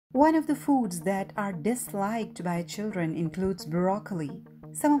One of the foods that are disliked by children includes broccoli.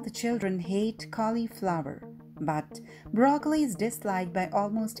 Some of the children hate cauliflower, but broccoli is disliked by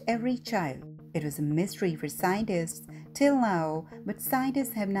almost every child. It was a mystery for scientists till now, but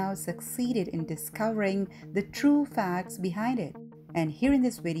scientists have now succeeded in discovering the true facts behind it. And here in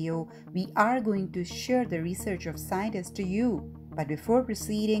this video, we are going to share the research of scientists to you. But before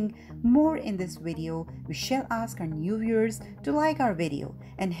proceeding more in this video, we shall ask our new viewers to like our video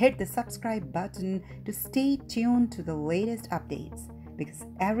and hit the subscribe button to stay tuned to the latest updates, because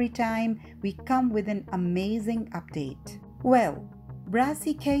every time we come with an amazing update. Well,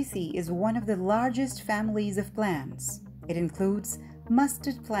 Brassicaceae is one of the largest families of plants. It includes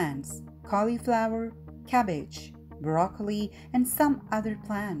mustard plants, cauliflower, cabbage, broccoli, and some other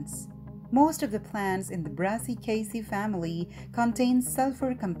plants. Most of the plants in the Brassicaceae family contain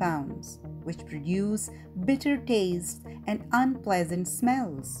sulfur compounds, which produce bitter tastes and unpleasant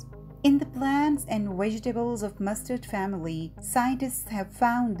smells. In the plants and vegetables of mustard family, scientists have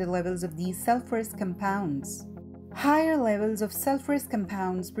found the levels of these sulfurous compounds. Higher levels of sulfurous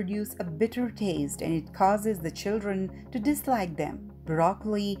compounds produce a bitter taste, and it causes the children to dislike them.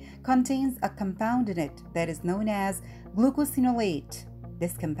 Broccoli contains a compound in it that is known as glucosinolate.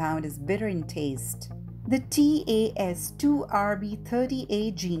 This compound is bitter in taste. The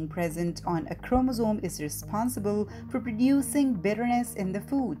TAS2RB30A gene present on a chromosome is responsible for producing bitterness in the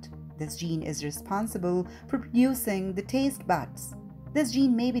food. This gene is responsible for producing the taste buds. This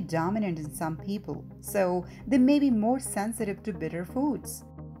gene may be dominant in some people, so they may be more sensitive to bitter foods.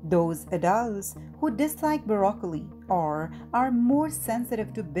 Those adults who dislike broccoli or are more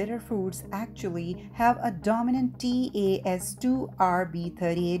sensitive to bitter foods actually have a dominant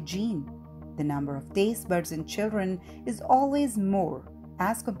TAS2RB38 gene. The number of taste buds in children is always more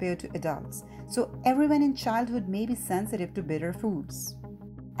as compared to adults, so everyone in childhood may be sensitive to bitter foods.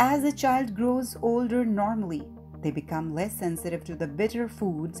 As a child grows older, normally they become less sensitive to the bitter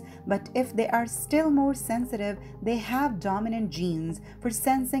foods, but if they are still more sensitive, they have dominant genes for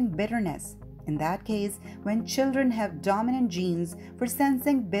sensing bitterness. In that case, when children have dominant genes for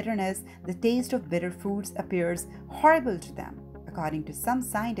sensing bitterness, the taste of bitter foods appears horrible to them. According to some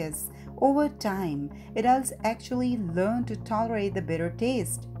scientists, over time, adults actually learn to tolerate the bitter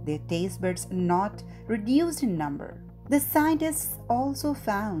taste. Their taste buds are not reduced in number. The scientists also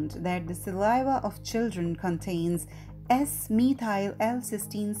found that the saliva of children contains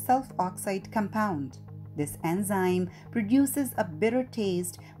S-methyl-L-cysteine sulfoxide compound. This enzyme produces a bitter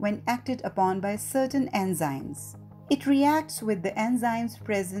taste when acted upon by certain enzymes. It reacts with the enzymes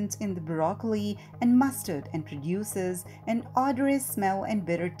present in the broccoli and mustard and produces an odorous smell and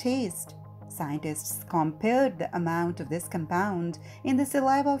bitter taste. Scientists compared the amount of this compound in the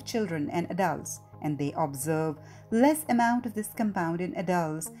saliva of children and adults, and they observe less amount of this compound in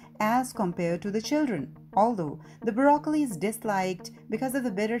adults as compared to the children. Although the broccoli is disliked because of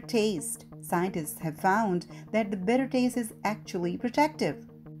the bitter taste, scientists have found that the bitter taste is actually protective.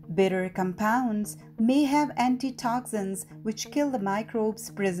 Bitter compounds may have antitoxins which kill the microbes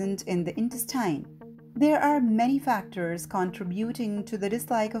present in the intestine. There are many factors contributing to the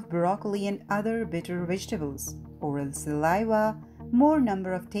dislike of broccoli and other bitter vegetables. Oral saliva, more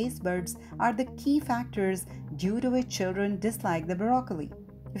number of taste buds are the key factors due to which children dislike the broccoli.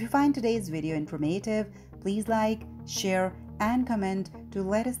 If you find today's video informative, please like, share, and comment to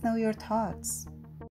let us know your thoughts.